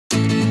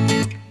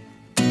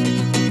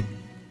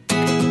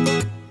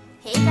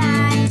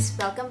guys,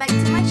 welcome back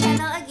to my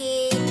channel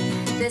again.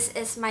 This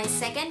is my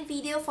second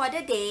video for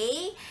the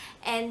day,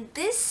 and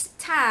this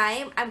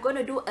time I'm going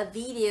to do a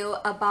video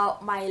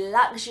about my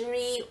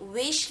luxury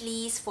wish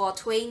list for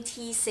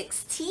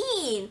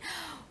 2016.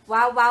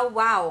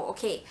 Wow.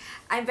 Okay,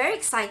 I'm very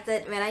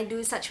excited when I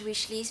do such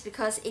wish lists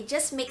because it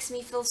just makes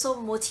me feel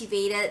so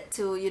motivated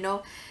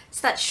to,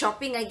 start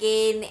shopping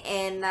again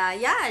and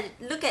yeah,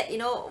 look at,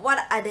 what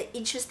are the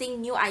interesting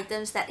new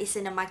items that is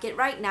in the market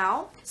right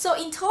now. So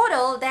in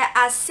total, there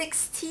are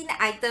 16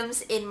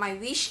 items in my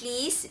wish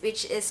list,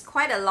 which is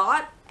quite a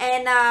lot.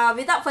 And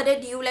without further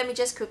ado, let me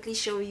just quickly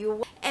show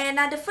you. And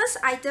the first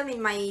item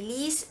in my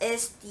list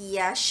is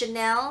the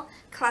Chanel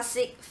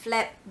classic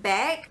flap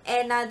bag,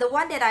 and the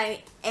one that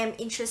I am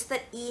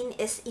interested in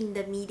is in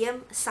the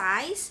medium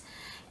size.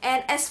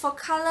 And as for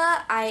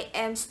color, I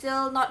am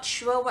still not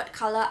sure what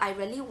color I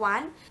really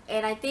want,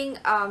 and I think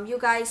you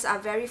guys are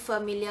very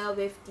familiar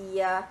with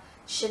the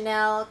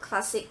Chanel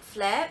classic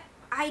flap.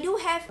 I do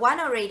have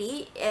one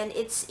already, and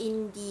it's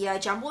in the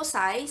jumbo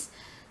size.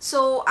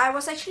 So I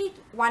was actually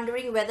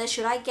wondering whether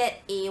should I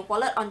get a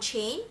wallet on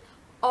chain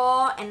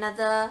or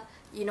another,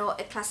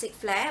 a classic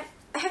flap.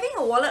 Having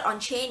a wallet on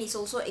chain is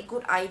also a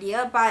good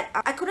idea, but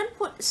I couldn't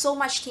put so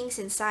much things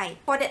inside.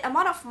 For that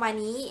amount of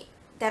money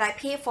that I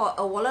pay for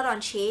a wallet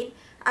on chain,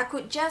 I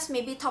could just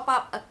maybe top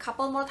up a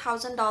couple more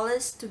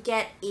 $1,000s to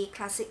get a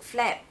classic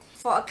flap.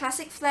 For a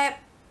classic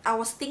flap, I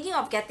was thinking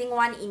of getting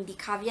one in the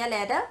caviar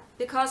leather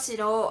because,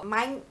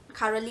 mine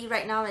currently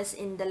right now is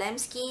in the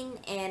lambskin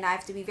and I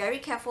have to be very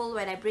careful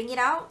when I bring it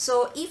out.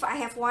 So if I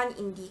have one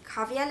in the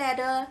caviar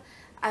leather,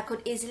 I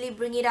could easily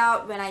bring it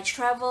out when I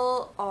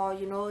travel, or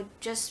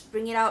just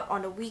bring it out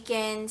on the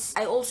weekends.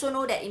 I also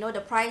know that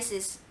the price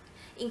is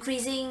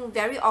increasing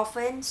very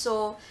often,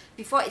 so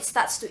before it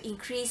starts to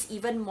increase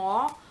even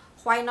more,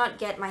 why not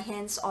get my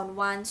hands on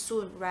one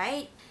soon,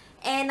 right?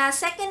 And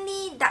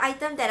secondly, the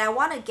item that I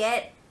want to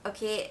get,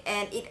 okay,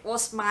 and it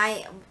was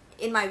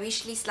in my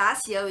wish list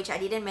last year, which I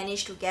didn't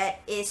manage to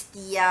get, is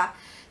the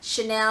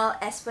Chanel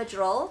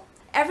espadrille.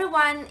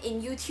 Everyone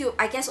in YouTube,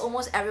 I guess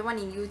almost everyone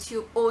in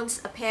YouTube owns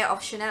a pair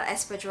of Chanel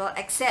espadrille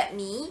except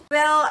me.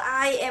 Well,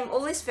 I am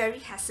always very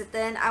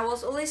hesitant. I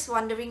was always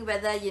wondering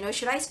whether,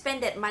 should I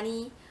spend that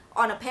money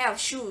on a pair of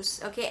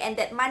shoes, okay? And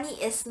that money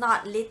is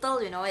not little,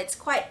 it's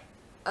quite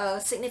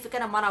a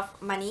significant amount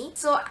of money.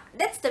 So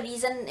that's the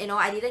reason,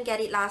 I didn't get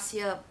it last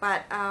year.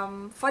 But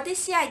for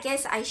this year, I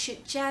guess I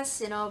should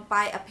just,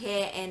 buy a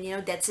pair and,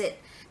 that's it.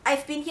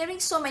 I've been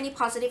hearing so many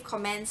positive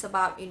comments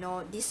about,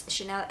 these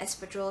Chanel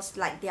espadrilles,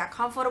 like they are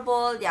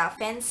comfortable, they are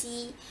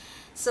fancy.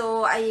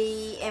 So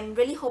I am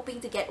really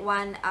hoping to get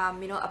one,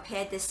 a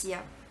pair this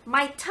year.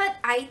 My third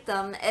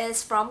item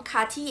is from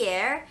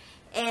Cartier,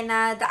 and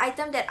the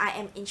item that I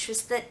am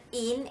interested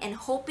in and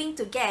hoping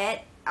to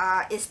get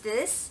is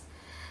this,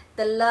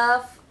 the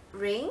Love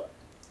ring.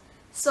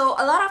 So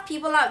a lot of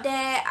people out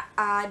there,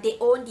 they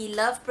own the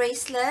Love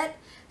bracelet.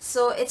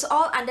 So it's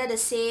all under the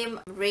same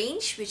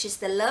range, which is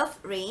the Love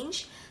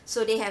range.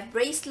 So they have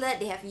bracelet,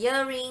 they have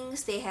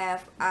earrings, they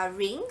have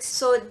rings.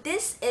 So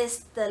this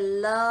is the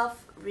Love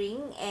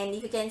ring, and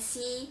if you can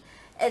see,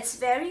 it's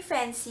very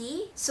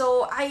fancy.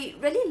 So I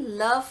really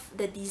love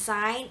the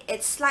design.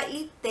 It's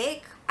slightly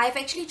thick. I've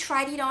actually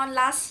tried it on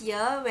last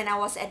year when I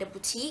was at the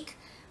boutique,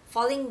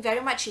 falling very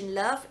much in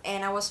love,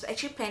 and I was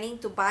actually planning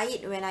to buy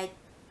it when I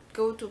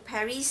go to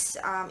Paris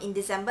in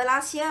December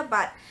last year,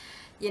 but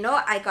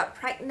I got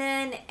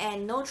pregnant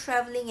and no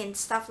traveling and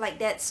stuff like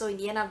that, so in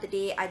the end of the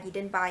day I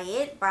didn't buy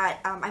it. But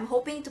I'm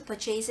hoping to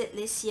purchase it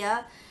this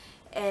year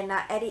and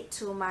add it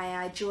to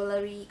my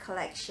jewelry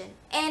collection.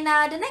 And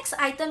the next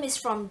item is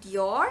from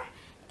Dior,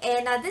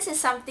 and this is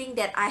something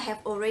that I have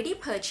already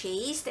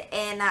purchased,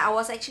 and I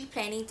was actually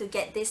planning to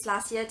get this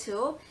last year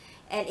too,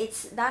 and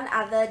it's none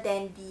other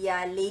than the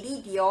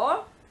Lady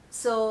Dior.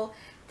 So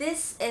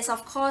this is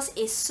of course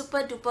a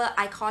super duper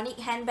iconic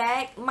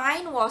handbag.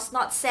 Mine was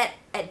not set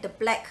at the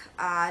black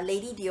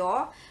Lady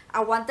Dior. I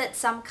wanted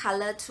some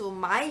color to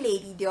my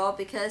Lady Dior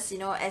because,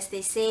 as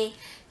they say,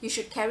 you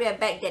should carry a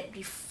bag that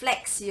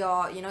reflects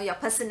your, your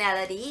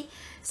personality.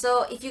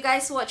 So if you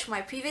guys watch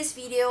my previous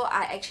video,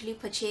 I actually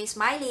purchased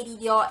my Lady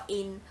Dior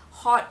in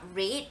hot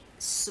red,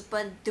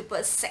 super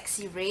duper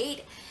sexy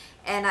red.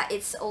 And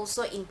it's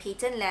also in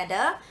patent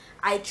leather.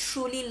 I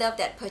truly love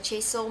that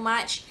purchase so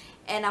much.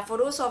 And for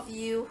those of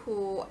you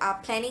who are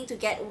planning to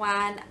get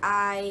one,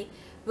 I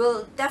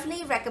will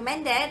definitely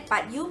recommend that.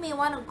 But you may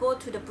want to go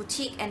to the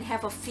boutique and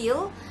have a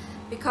feel,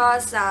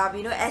 because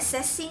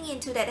accessing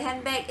into that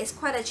handbag is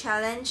quite a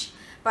challenge.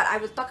 But I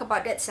will talk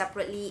about that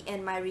separately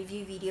in my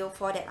review video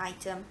for that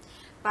item.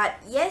 But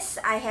yes,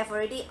 I have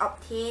already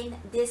obtained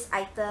this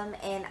item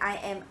and I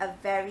am a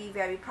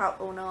very proud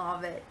owner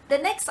of it. The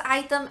next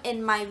item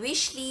in my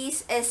wish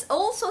list is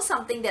also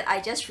something that I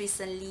just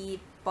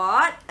recently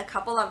bought a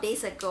couple of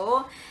days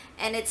ago,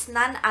 and it's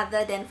none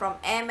other than from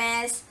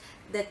Hermes,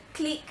 the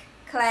Click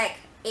Clack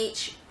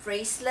H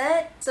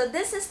bracelet. So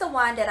this is the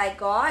one that I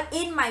got.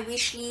 In my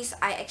wish list,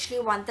 I actually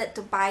wanted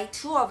to buy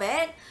two of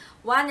it.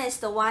 One is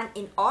the one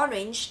in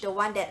orange, the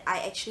one that I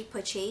actually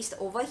purchased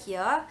over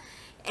here.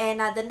 And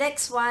the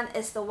next one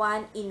is the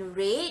one in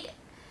red.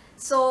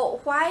 So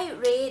why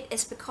red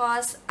is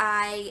because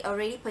I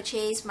already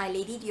purchased my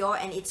Lady Dior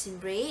and it's in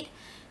red.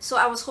 So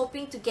I was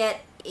hoping to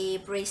get a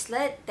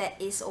bracelet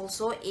that is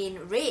also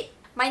in red.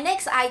 My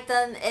next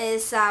item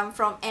is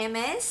from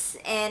MS,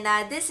 and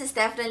this is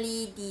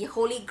definitely the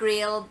Holy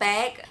Grail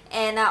bag.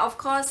 And of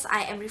course,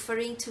 I am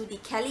referring to the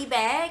Kelly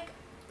bag.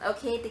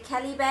 Okay, the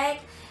Kelly bag.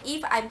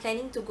 If I'm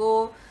planning to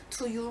go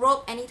to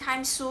Europe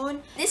anytime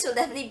soon, this will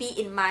definitely be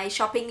in my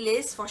shopping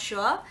list for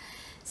sure.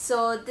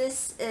 So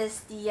this is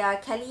the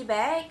Kelly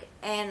bag,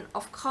 and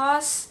of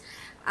course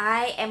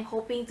I am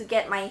hoping to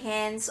get my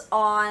hands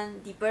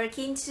on the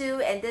Birkin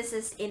too, and this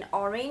is in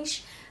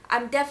orange.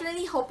 I'm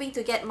definitely hoping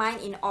to get mine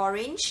in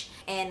orange,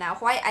 and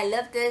why I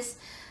love this,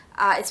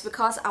 it's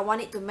because I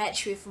want it to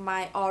match with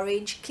my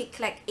orange Click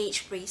Clack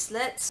Edge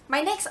bracelets.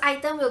 My next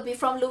item will be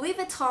from Louis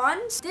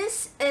Vuitton.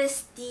 This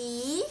is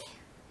the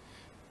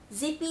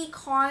Zippy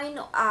Coin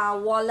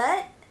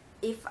wallet,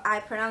 if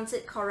I pronounce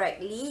it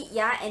correctly.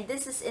 Yeah, and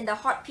this is in the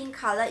hot pink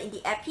color in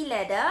the epi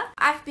leather.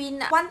 I've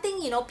been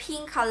wanting, you know,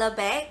 pink color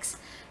bags.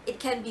 It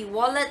can be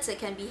wallets, it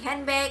can be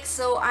handbags.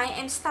 So I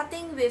am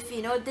starting with,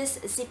 you know, this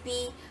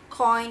Zippy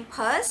Coin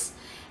purse.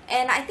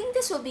 And I think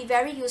this will be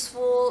very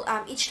useful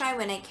each time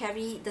when I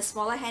carry the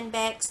smaller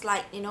handbags,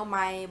 like, you know,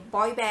 my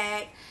boy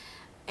bag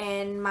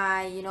and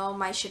my, you know,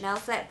 my Chanel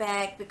flat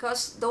bag,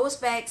 because those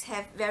bags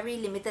have very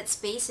limited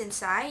space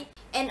inside.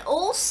 And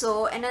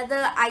also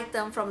another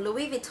item from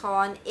Louis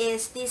Vuitton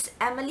is this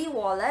Emily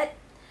wallet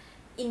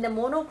in the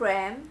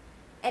monogram,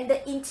 and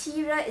the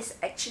interior is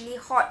actually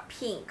hot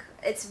pink.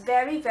 It's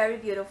very, very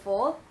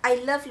beautiful. I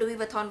love Louis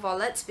Vuitton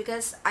wallets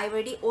because I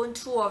already own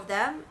two of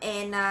them,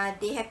 and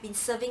they have been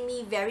serving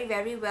me very,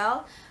 very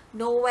well.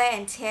 No wear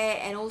and tear,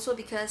 and also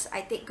because I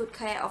take good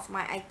care of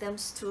my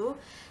items too.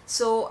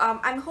 So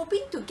I'm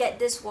hoping to get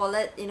this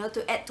wallet, you know,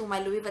 to add to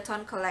my Louis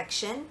Vuitton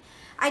collection.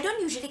 I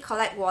don't usually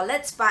collect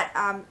wallets, but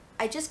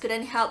I just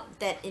couldn't help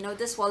that, you know,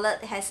 this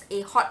wallet has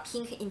a hot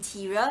pink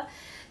interior.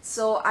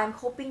 So I'm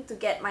hoping to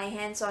get my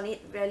hands on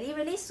it really,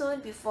 really soon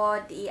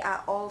before they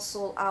are all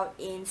sold out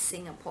in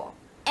Singapore.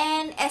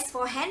 And as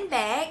for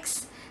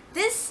handbags,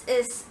 this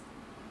is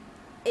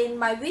in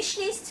my wish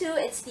list too.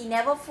 It's the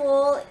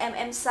Neverfull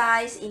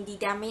size in the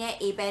Damier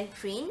A-band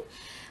print.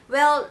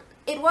 Well,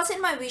 it was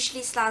in my wish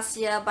list last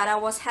year, but I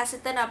was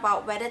hesitant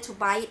about whether to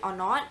buy it or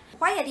not.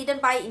 Why I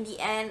didn't buy it in the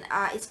end,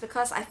 it's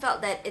because I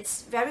felt that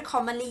it's very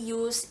commonly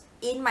used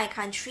in my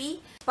country.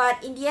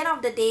 But in the end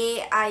of the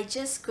day, I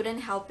just couldn't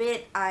help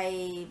it.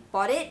 I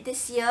bought it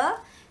this year,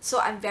 so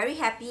I'm very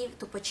happy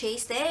to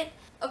purchase it.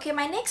 Okay,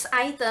 my next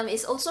item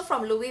is also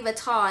from Louis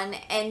Vuitton,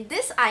 and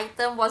this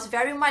item was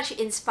very much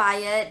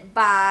inspired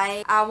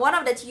by one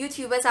of the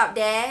YouTubers out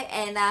there,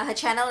 and her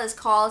channel is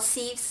called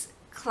Sieve's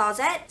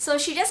Closet. So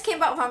she just came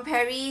back from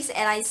Paris,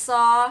 and I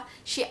saw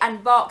she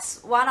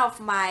unboxed one of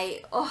my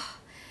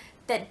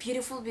that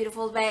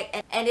beautiful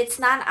bag, and it's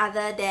none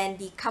other than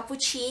the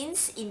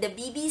Capuchins in the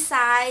BB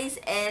size.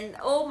 And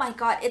oh my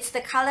god, it's the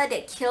color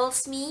that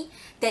kills me,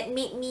 that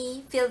made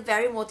me feel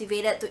very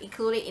motivated to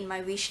include it in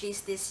my wish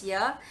list this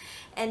year.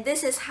 And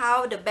this is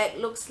how the bag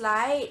looks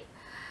like.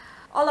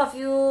 All of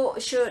you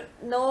should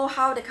know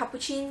how the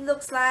Capuchin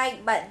looks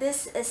like, but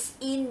this is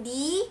in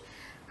the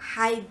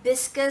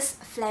Hibiscus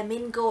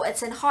Flamingo.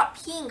 It's in hot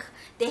pink.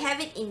 They have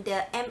it in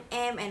the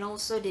MM and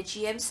also the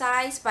GM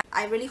size, but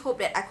I really hope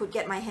that I could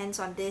get my hands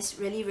on this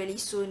really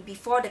soon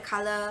before the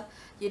color,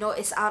 you know,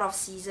 is out of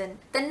season.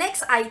 The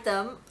next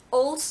item,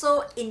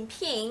 also in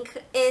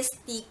pink, is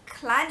the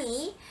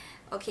Cluny.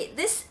 Okay,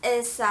 this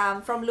is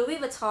from Louis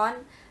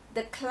Vuitton,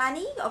 the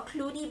Cluny or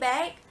Cluny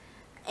bag,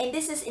 and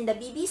this is in the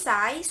BB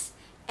size,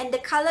 and the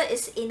color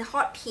is in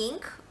hot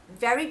pink.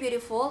 Very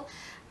beautiful.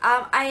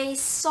 I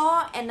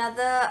saw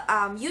another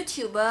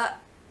YouTuber,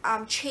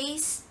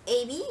 Chase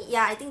AB,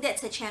 yeah, I think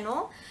that's her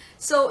channel.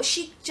 So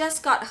she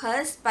just got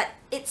hers, but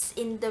it's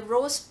in the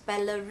rose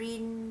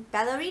ballerina,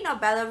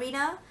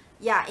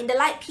 yeah, in the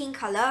light pink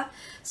color.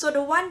 So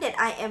the one that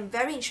I am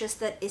very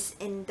interested is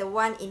in the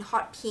one in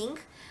hot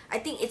pink. I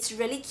think it's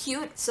really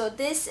cute. So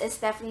this is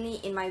definitely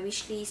in my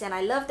wish list, and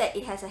I love that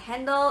it has a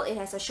handle, it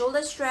has a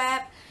shoulder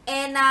strap.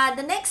 And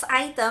the next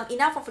item,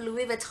 enough of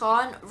Louis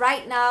Vuitton.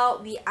 Right now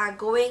we are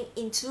going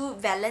into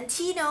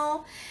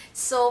Valentino.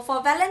 So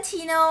for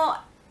Valentino,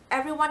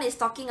 everyone is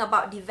talking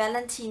about the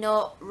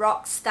Valentino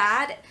rock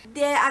stud.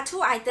 There are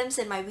two items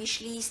in my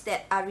wish list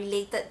that are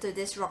related to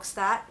this rock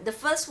stud. The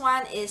first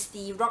one is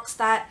the rock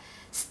stud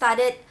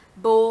studded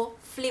bow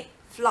flip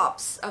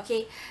flops.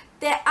 Okay,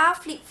 there are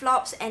flip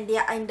flops and they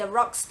are in the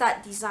rock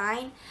stud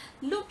design.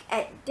 Look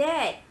at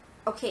that.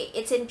 Okay,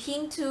 it's in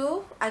pink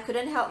too. I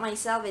couldn't help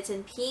myself, it's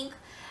in pink.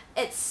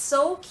 It's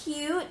so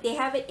cute. They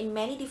have it in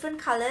many different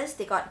colors.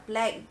 They got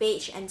black,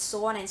 beige, and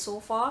so on and so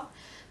forth.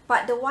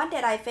 but the one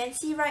that I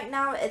fancy right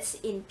now, it's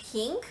in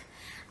pink.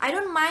 I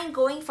don't mind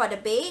going for the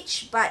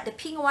beige, but the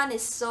pink one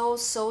is so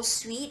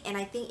sweet, and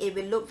I think it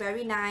will look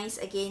very nice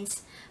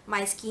against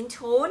my skin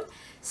tone.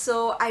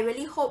 So I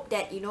really hope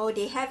that, you know,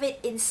 they have it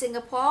in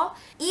Singapore.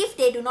 If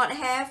they do not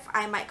have,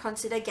 I might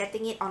consider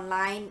getting it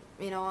online,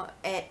 you know,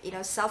 at, you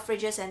know,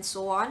 Selfridges and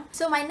so on.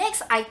 So my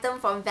next item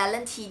from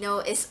Valentino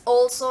is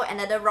also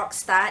another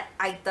Rockstar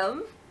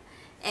item,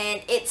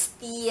 and it's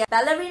the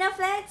ballerina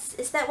flats.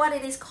 Is that what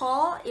it is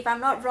called, if I'm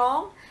not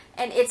wrong?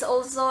 And it's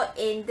also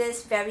in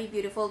this very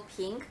beautiful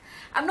pink.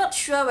 I'm not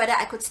sure whether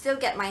I could still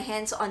get my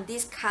hands on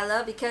this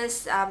color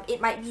because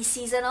it might be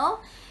seasonal,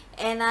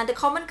 and the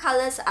common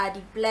colors are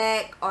the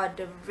black or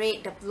the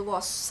red, the blue,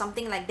 or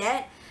something like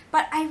that.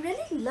 But I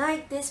really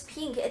like this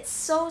pink. It's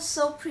so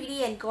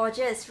pretty and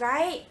gorgeous,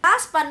 right?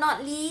 Last but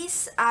not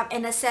least,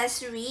 an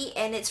accessory,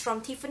 and it's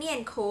from Tiffany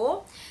 &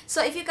 Co.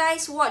 So if you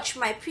guys watch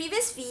my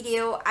previous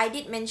video, I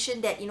did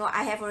mention that, you know,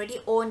 I have already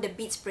owned the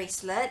beads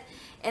bracelet,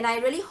 and I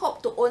really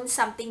hope to own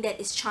something that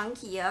is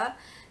chunkier.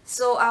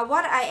 So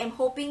what I am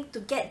hoping to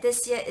get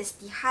this year is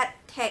the Heart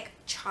Tech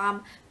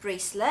Charm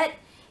bracelet.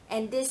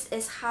 And this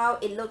is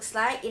how it looks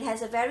like. It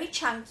has a very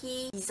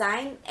chunky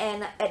design,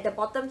 and at the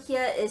bottom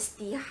here is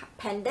the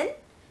pendant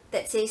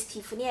that says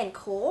Tiffany &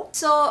 Co.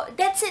 So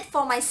that's it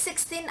for my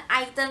 16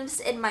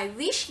 items in my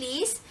wish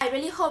list. I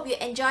really hope you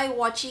enjoy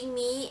watching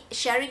me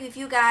sharing with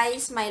you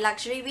guys my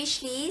luxury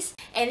wish list.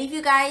 And if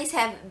you guys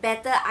have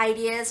better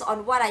ideas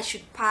on what I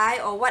should buy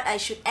or what I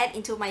should add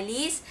into my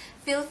list,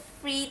 feel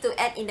free to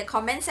add in the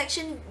comment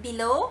section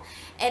below.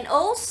 And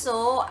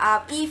also,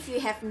 if you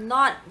have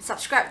not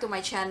subscribed to my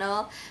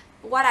channel,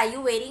 what are you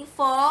waiting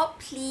for?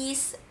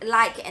 Please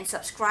like and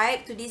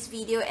subscribe to this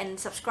video and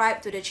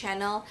subscribe to the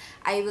channel.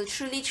 I will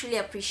truly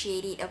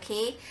appreciate it,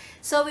 okay?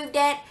 So with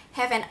that,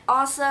 have an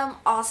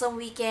awesome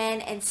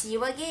weekend and see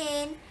you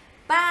again.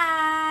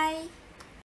 Bye!